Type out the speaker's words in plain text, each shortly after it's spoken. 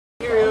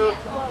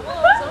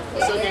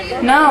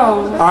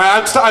No. All right,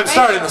 I'm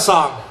starting the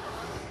song.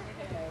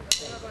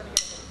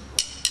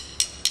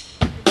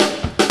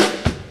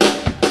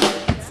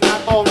 It's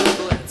not Bowling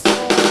Blitz.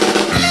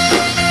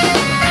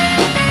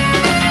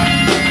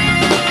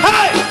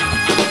 Hey!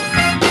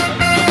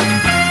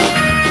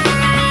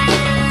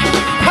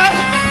 Hey!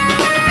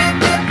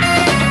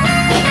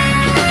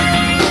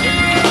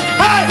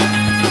 Hey!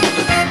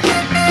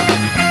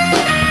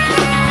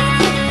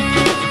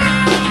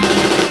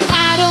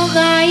 I don't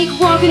like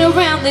walking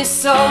around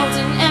this old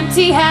and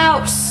empty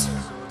house.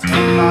 Take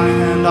my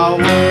hand, I'll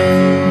walk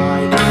through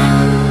my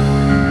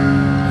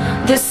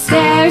door. The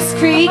stairs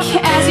creak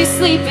as you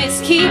sleep, it's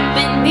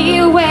keeping me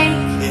awake.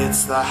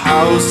 It's the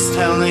house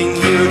telling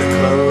you to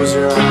close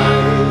your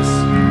eyes.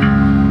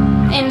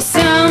 And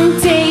some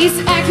days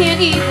I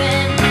can't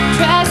even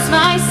trust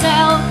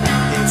myself.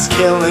 It's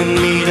killing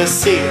me to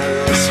see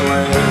it this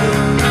way.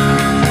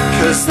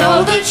 'Cause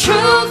Though the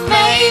truth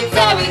may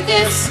vary,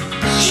 this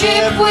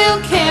ship will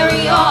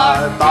carry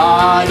our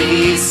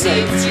bodies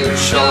safe to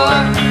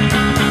shore.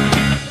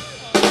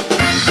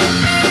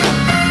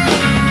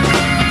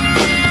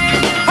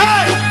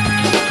 Hey!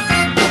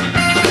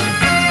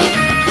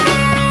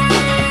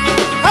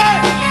 Hey!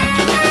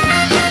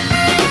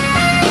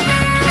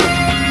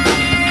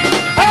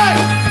 Hey!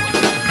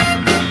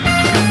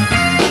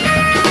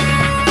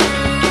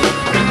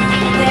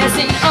 There's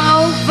an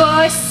old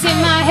voice in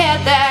my head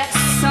that's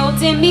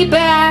holding me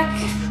back.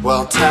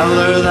 Well, tell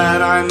her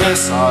that I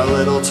miss our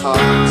little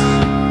talks.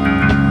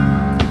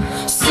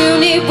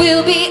 Soon it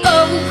will be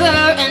over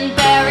and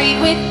buried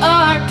with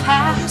our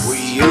past. We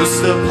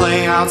used to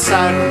play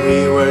outside when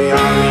we were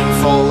young and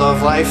full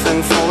of life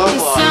and full of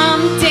love.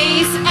 Some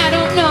days I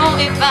don't know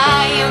if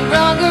I am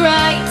wrong or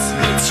right.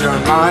 It's your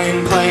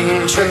mind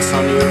playing tricks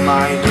on you,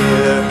 my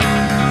dear.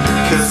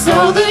 'Cause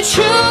Though the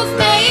truth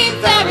may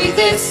vary,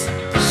 this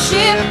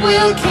ship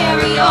will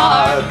carry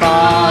our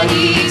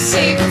bodies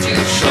safe to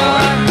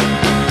shore.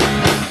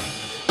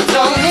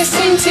 Don't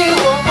listen to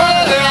a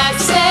word I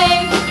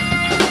say.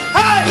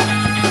 Hey!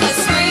 The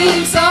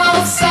screams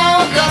all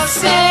sound the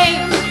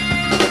same.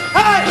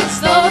 Hey!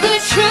 Though the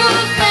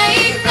truth may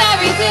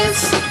vary, this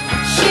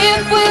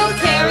ship will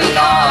carry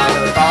our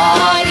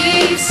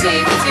bodies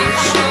safe to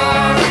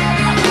shore.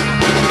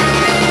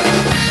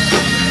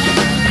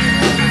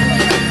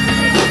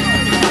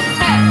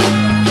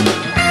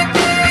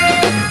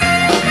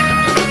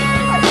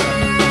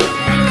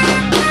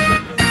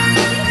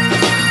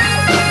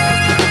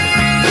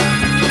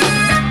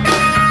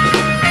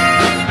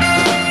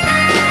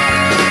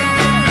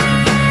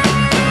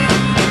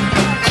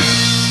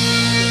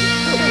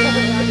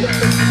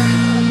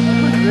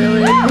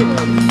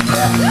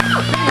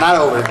 Not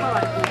over.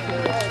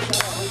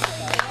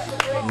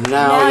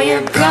 Now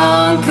you're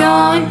gone,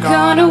 gone,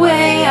 gone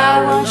away.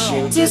 I watch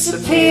you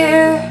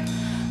disappear.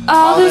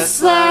 All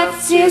that's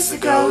left is the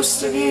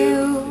ghost of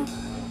you.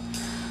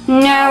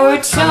 Now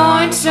we're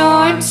torn,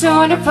 torn,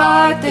 torn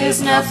apart.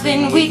 There's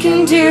nothing we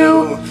can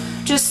do.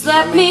 Just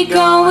let me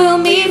go, we'll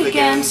meet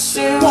again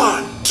soon.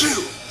 1, 2,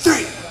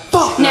 3,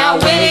 4. Now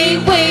wait,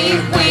 wait,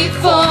 wait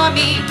for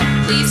me.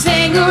 Please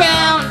hang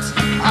around.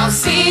 I'll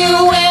see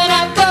you when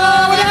I go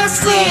to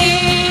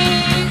sleep.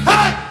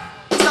 Hey!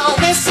 Don't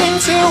listen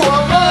to a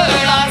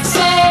word I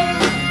say.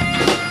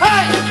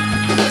 Hey!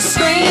 The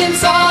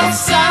screams all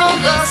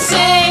sound the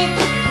same.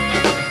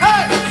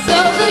 Hey!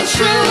 Though the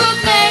truth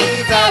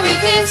may vary,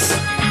 this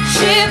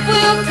ship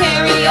will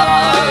carry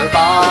our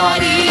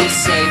bodies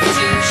safe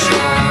to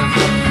shore.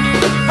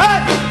 Hey!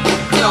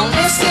 Don't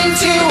listen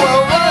to a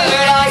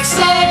word I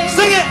say.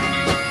 Sing it!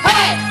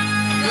 Hey!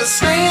 The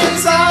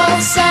screams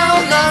all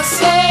sound the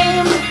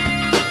same.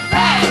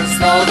 As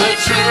though the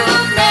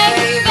truth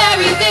may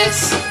vary,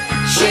 this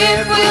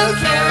ship will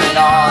carry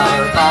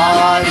our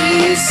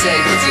bodies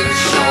safe to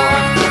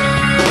shore.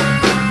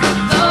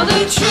 Though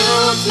the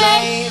truth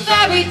may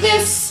vary,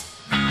 this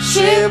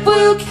ship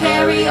will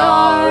carry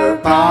our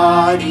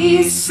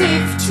bodies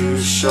safe to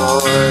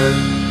shore.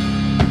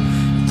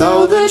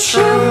 Though the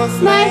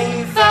truth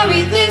may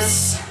vary,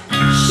 this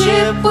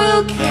ship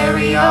will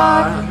carry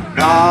our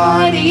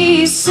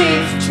bodies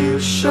safe to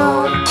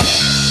shore.